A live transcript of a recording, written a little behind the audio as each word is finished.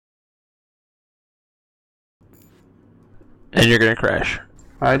And you're gonna crash.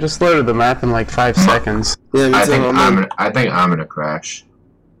 I just loaded the map in like 5 seconds. Yeah, me I too. think I'm gonna crash.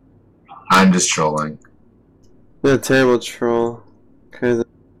 I'm just trolling. You're a terrible troll. Crazy.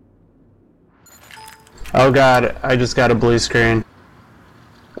 Oh god, I just got a blue screen.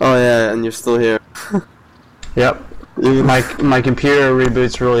 Oh yeah, and you're still here. Yep. My computer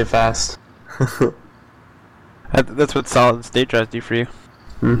reboots really fast. That's what solid state drives do for you.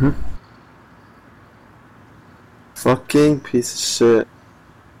 Mm-hmm. Fucking piece of shit.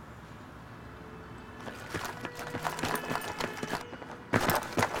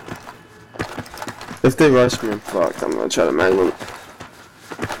 If they rush me, I'm fucked. I'm gonna try to magnum.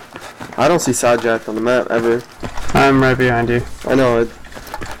 I don't see Sajak on the map ever. I'm right behind you. I know it.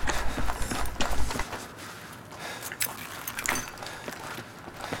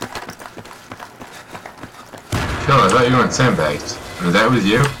 Killa, I thought you weren't sandbagged. Was that with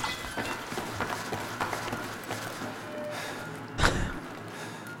you?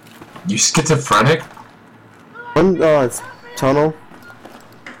 You schizophrenic? It's tunnel.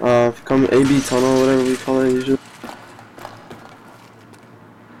 Come AB tunnel, whatever we call it usually.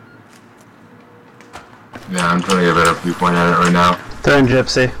 Yeah, I'm trying to get a better viewpoint at it right now. They're in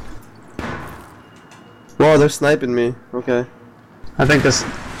Gypsy. Whoa, they're sniping me. Okay. I think this... I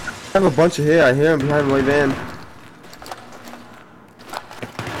have a bunch of here. I hear them behind my van.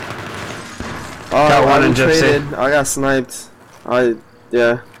 Oh, Got one in Gypsy. traded. I got sniped.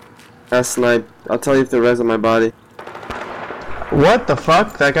 Yeah. Got sniped. I'll tell you if they're res on my body. What the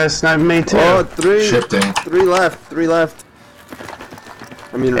fuck? That guy sniped me too. Oh, three. Shifting. Three left.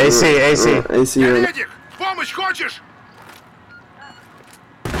 I mean, AC. AC. Помощь хочешь?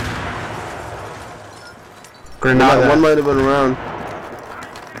 Grenada. One might have been around.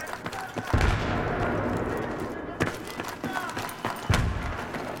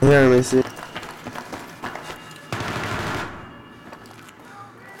 Here, let me see.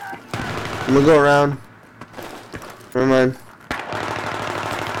 I'm gonna go around. Never mind.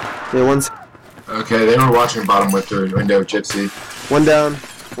 Yeah, one's Okay, they were watching bottom with through window, Gypsy. one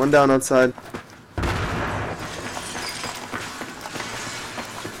down outside.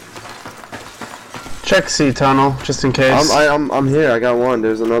 Check C tunnel, just in case. I'm here. I got one.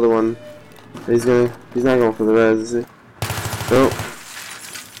 There's another one. He's not going for the res, is he? Nope.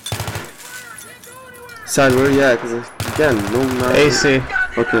 Side, where you at? Cause again, no. Not AC.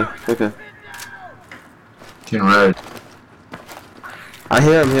 Okay. Getting red. I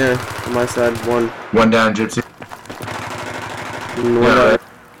hear him here on my side. One down, Gypsy. One Yeah, down. right.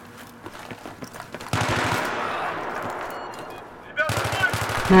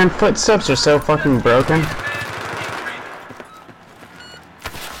 Man, footsteps are so fucking broken.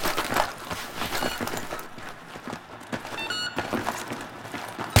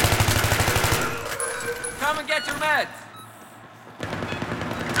 Come and get your meds.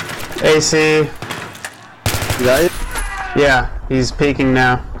 AC. You got it? Yeah, he's peeking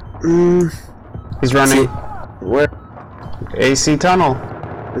now. He's running. Where? AC tunnel.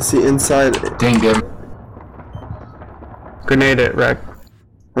 I see inside. Dinged him. Grenade it, wreck.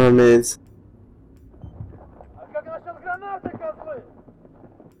 Nades.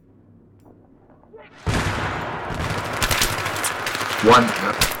 One.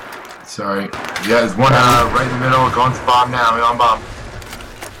 Sorry. Yeah, there's one right in the middle. Going to bomb now. We're on bomb.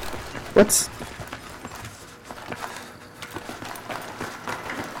 What?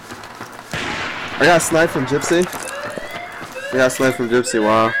 I got sniped from Gypsy.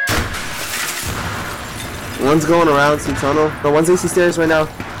 Wow. One's going around some tunnel. No, one's AC stairs right now.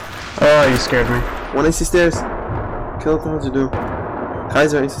 Oh, you scared me. One AC stairs. Kill, what the hell did you do?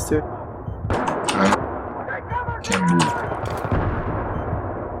 Kaiser AC stairs. Alright. Can't move.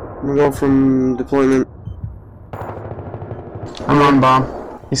 I'm gonna go from deployment. I'm on bomb.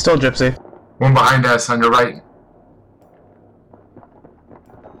 He's still Gypsy. One behind us on your right.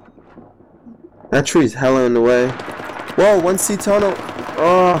 That tree's hella in the way. Whoa, one C tunnel.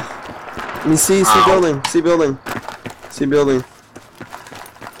 Oh. Let me see building. C building.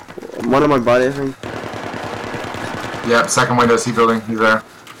 One on my body, I think. Yep, second window, C building. He's there.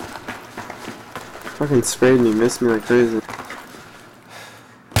 Fucking sprayed me, missed me like crazy.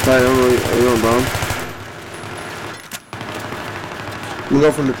 Sorry, are you on bomb? I'm gonna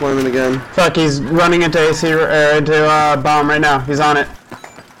go from deployment again. Fuck, he's running into AC, into bomb right now. He's on it.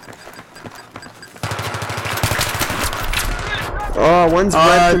 Oh, one's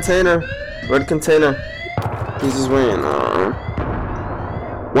red container. Red container. He's just waiting.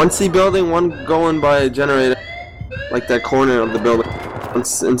 One C building, one going by generator. Like that corner of the building.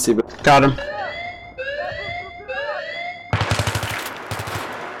 One's in C building. Got him.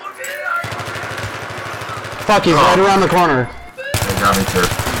 Fuck, he's right around the corner. They got me too.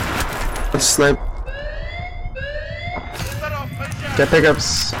 Let's snipe. Get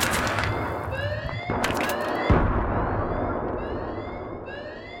pickups.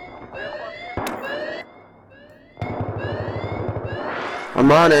 I'm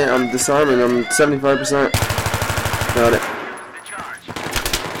on it. I'm disarming. I'm 75%. Got it.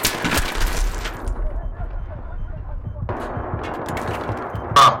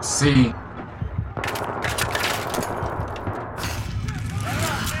 Up, C.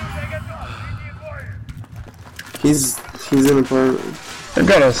 He's in an apartment. They've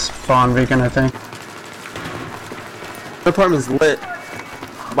got a spawn beacon, I think. The apartment's lit.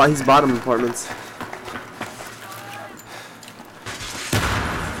 By his bottom apartments.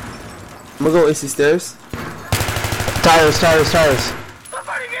 I'm gonna go AC stairs. Tires. Somebody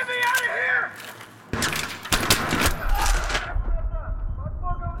get me out of here!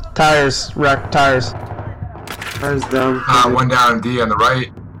 Tires, wreck, tires. Tires down. One down, D on the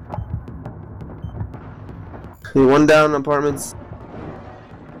right. Okay, one down apartments.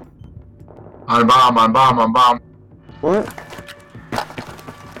 On bomb. What?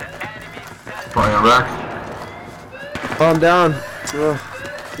 Probably on wreck. Bomb down. Ugh.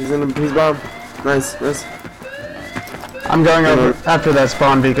 He's bomb. Nice. I'm going over after that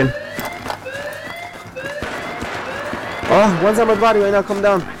spawn beacon. Oh, one's on my body right now. Come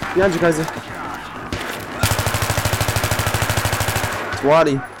down. Behind you, Kaiser. It's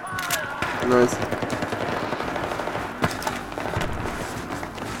Waddy. Nice.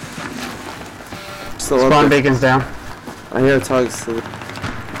 Still up Spawn there. beacon's down. I hear tugs.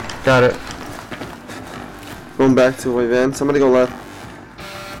 Got it. Going back to my van. Somebody go left.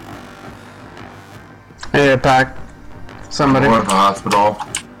 I need a pack. Somebody. I'm going to the hospital.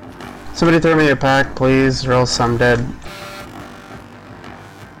 Somebody throw me a pack, please, or else I'm dead.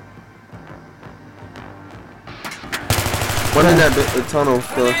 One in that the tunnel.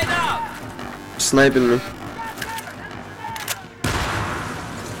 Sniping me.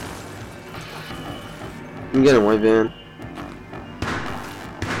 I'm getting white van.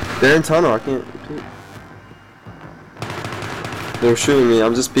 They're in tunnel. I can't. They're shooting me.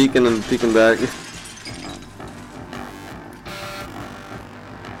 I'm just peeking and peeking back.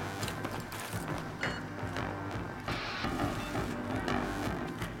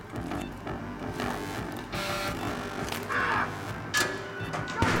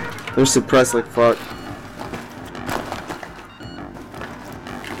 They're suppressed like fuck.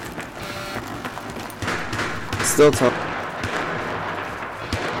 Still tough.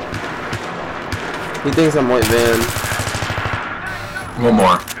 He thinks I'm white van. One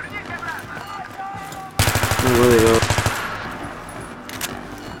more. I really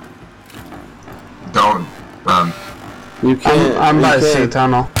don't. Don't. You can't. I'm by you the C can.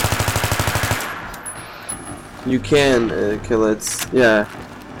 tunnel. You can kill it. Yeah.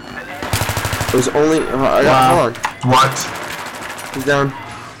 There's only. I got. Hold on. What? He's down.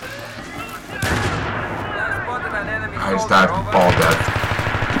 I just died from ball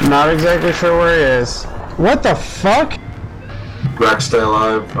death. Not exactly sure where he is. What the fuck? Rex, stay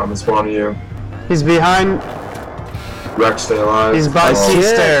alive. I'm spawning you. He's behind. Rex, stay alive. He's by C Yeah.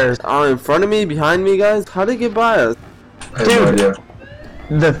 stairs. Oh, in front of me, behind me, guys. How'd they get by us? I have no Dude. idea.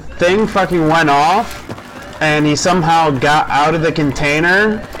 The thing fucking went off, and he somehow got out of the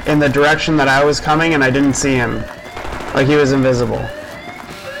container in the direction that I was coming, and I didn't see him. Like he was invisible.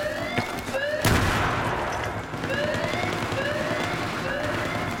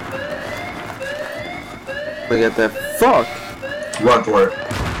 Look at that. Fuck. Run for it.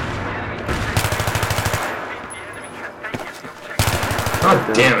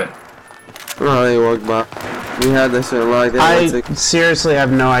 God damn it. I don't know how they walked by. We had this shit like that. I seriously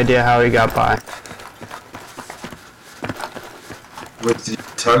have no idea how he got by. With the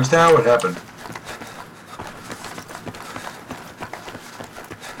tugs down, what happened?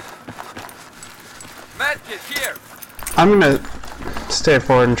 Medkit here! I'm gonna stay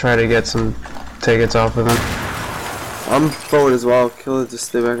forward and try to get some tickets off of him. I'm forward as well. Kill it. Just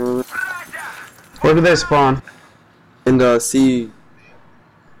stay back a little bit. Where do they spawn? And see.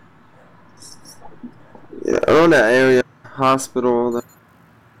 Yeah, around that area. Hospital. That.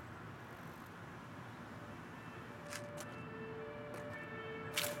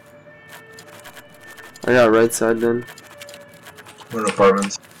 I got right side then. We're in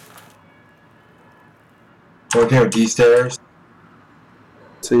apartments. One down D stairs.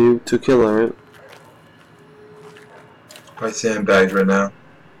 So you to Killa, right? By sandbags right now.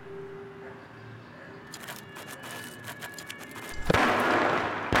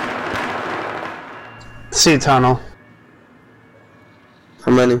 C tunnel.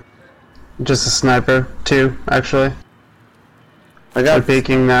 How many? Just a sniper. 2, actually. I They're got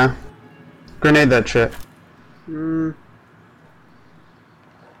peeking now. Grenade that shit. Hold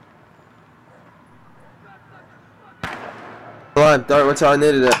on, Dart, what's how I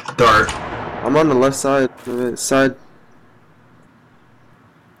needed it? Dart. I'm on the left side of it. Side.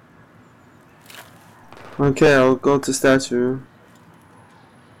 Okay, I'll go to statue.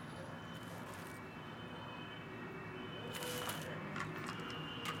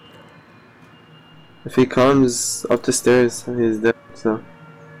 If he comes up the stairs, he's dead, so.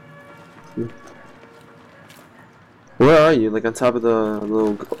 Where are you? Like on top of the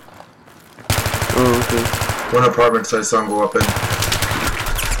little... Oh, okay. One apartment so I saw him go up in. Stick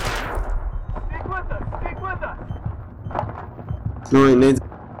with us! Stick with us! No, wait, Nate. Hey,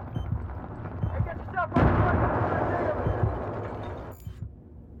 get yourself on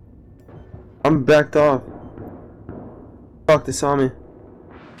the I'm backed off. Fuck, they saw me.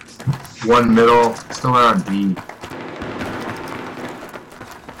 One middle, still around B.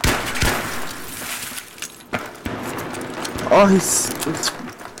 Oh,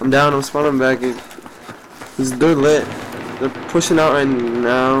 I'm down, I'm spawning back. They're lit. They're pushing out right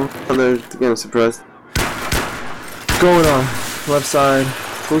now. Oh, they're getting suppressed. What's going on? Left side.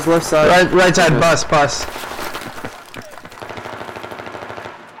 Who's left side? Right side, Okay. bus.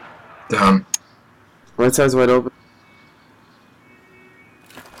 Down. Right side's wide open.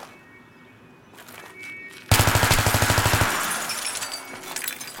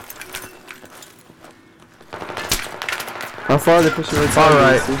 How far are they pushing right side? Far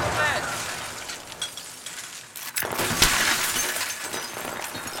right. See?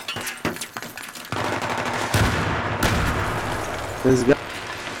 There's a guy.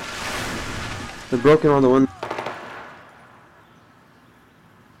 They're broken on the window.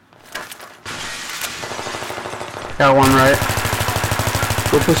 Got one right.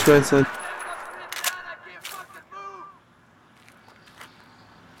 Go push right side.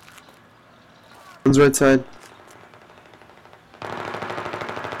 One's right side.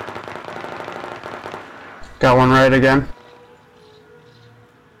 Got one right again.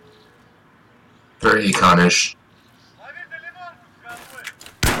 Very econish.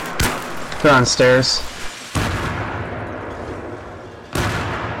 They're on stairs.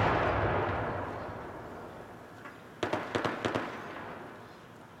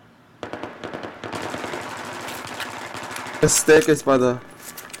 The staircase by the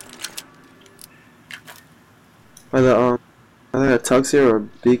I think a tux here or a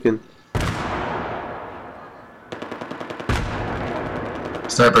beacon.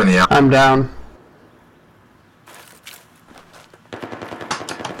 Sniper in the out. I'm down.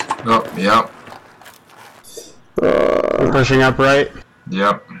 Oh, yep. I'm pushing up right.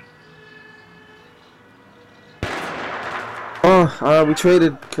 Yep. Oh, we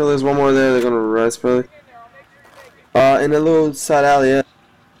traded. Kill, there's one more there. They're gonna rest probably. In a little side alley. Yeah.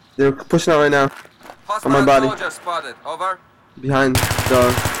 They're pushing out right now. On my body. Soldier spotted. Over. Behind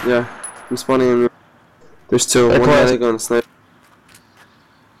the yeah. I'm spawning in. There's 2. They're One close. guy going to snipe.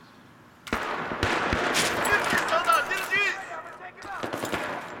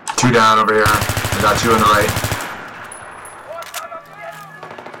 Two down over here. I got 2 on the right.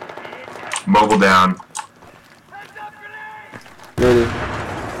 Mobile down. Ready.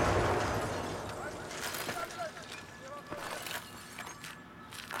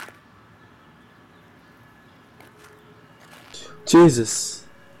 Jesus.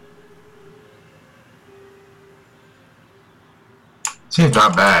 Seems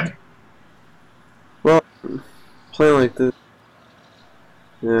not bad. Well, playing like this.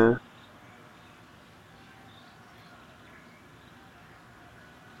 Yeah.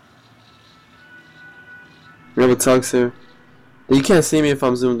 We have a tux here. You can't see me if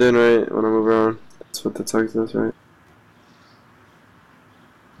I'm zoomed in, right? When I move around. That's what the tux does, right?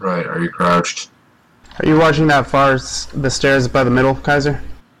 Right, are you crouched? Are you watching that far? The stairs by the middle, Kaiser?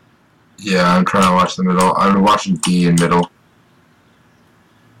 Yeah, I'm trying to watch the middle. I'm watching D in middle.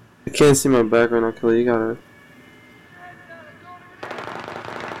 I can't see my back right now, Killa. You got it.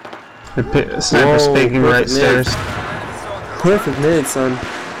 The sniper's Whoa, peeking right perfect nade. stairs. Perfect nade, son.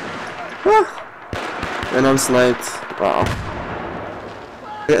 Ah. And I'm sniped. Wow.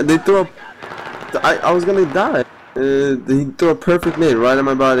 Yeah, they threw a... I was gonna die. He threw a perfect nade right at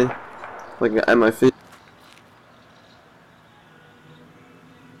my body. Like, at my feet.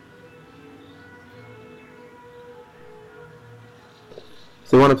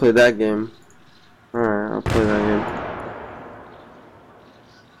 So you wanna play that game? Alright, I'll play that game.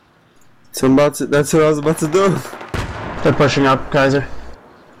 So that's what I was about to do. They're pushing up, Kaiser.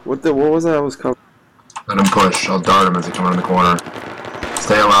 What was that I was covering? Let him push. I'll dart him as he comes around the corner.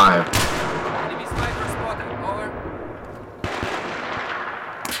 Stay alive.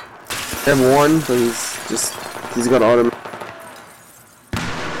 I have one, but he's got auto.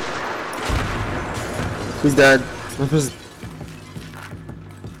 He's dead.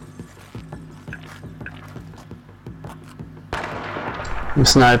 I'm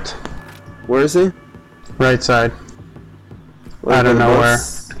sniped. Where is he? Right side. I don't know where.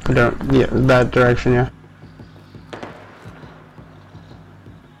 I don't. Yeah, that direction. Yeah.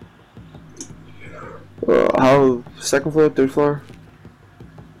 How? Second floor, third floor?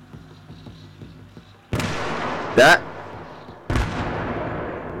 That?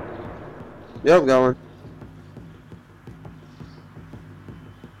 Yep, got one.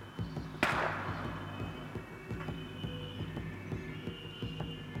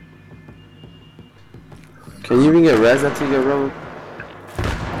 Can you even get res after you get rolled?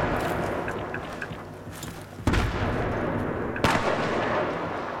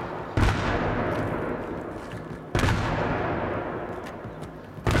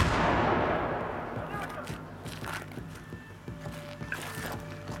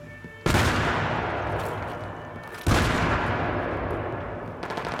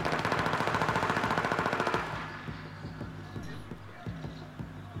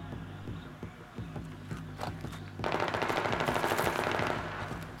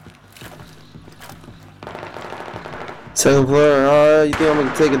 Second floor, you think I'm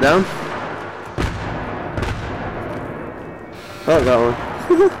gonna take it down? Oh, I got one.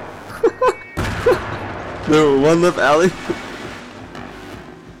 Dude, one left alley.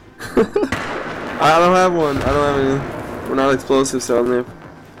 I don't have one. I don't have any. We're not explosive, so I'm there.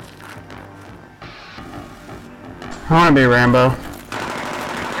 I want to be Rambo.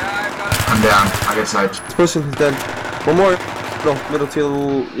 I'm down. I get sniped. He's pushing. He's dead. One more. No, middle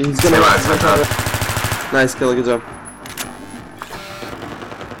two. He's gonna. Nice kill. Good job.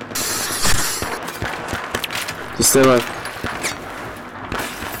 Just stay alive.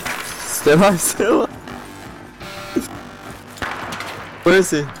 Stay alive, stay alive. Where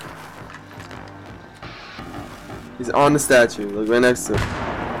is he? He's on the statue, like right next to him.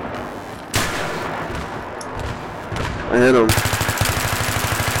 I hit him.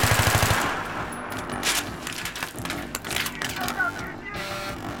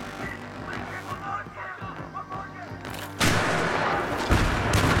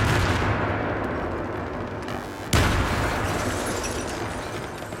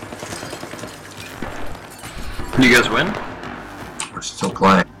 You guys win? We're still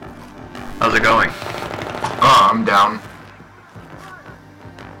playing. How's it going? Oh, I'm down.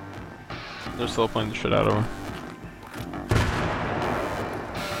 They're still playing the shit out of him.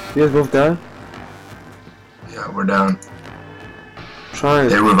 You guys both die? Yeah, we're down. Trying.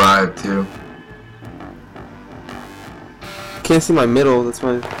 They revived too. Can't see my middle, that's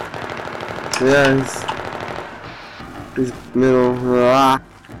why. Yeah, he's middle. Ah.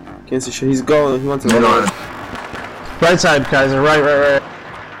 Can't see shit. He's going. He wants to Middle. Right side, Kaiser. Right.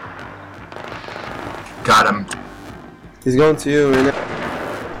 Got him. He's going to you right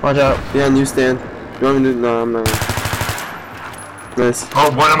now. Watch out. Yeah, newsstand. You want me to? No, I'm not gonna. Nice. Oh,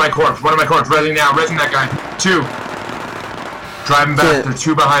 one on my corpse. Rezzing now. Rezzing that guy. Two. Driving back. Shit. There's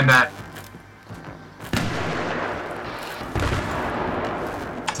two behind that.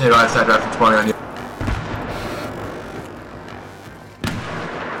 Stay right side. Driving 20 on you.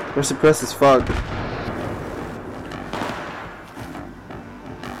 We're suppressed as fuck.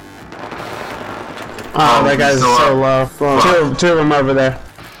 Oh, that guy's so so low. Fuck. Two of them over there.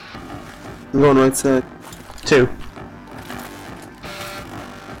 I'm going right side. Two.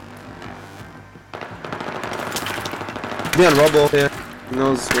 Be on rubble here. He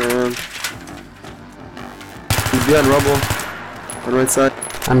knows where I am. He's behind rubble. On right side.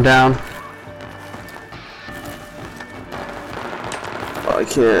 I'm down. Oh, I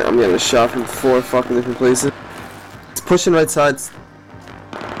can't. I'm getting a shot from 4 fucking different places. It's pushing right side.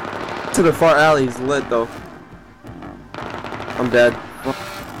 To the far alley. He's lit though. I'm dead.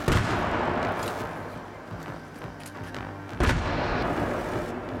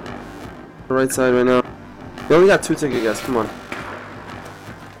 Right side right now. They only got 2 ticket guys. Come on.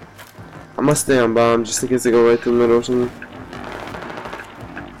 I must stay on bomb just in case they go right through the middle or something.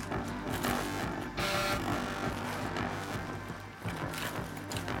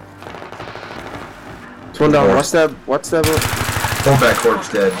 It's one down. Watch that. That corpse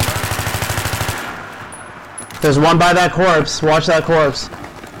dead. There's one by that corpse. Watch that corpse.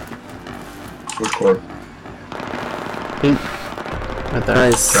 Which corpse? Right there.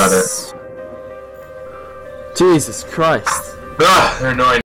 Nice. Got it. Jesus Christ. Ah, they're annoying.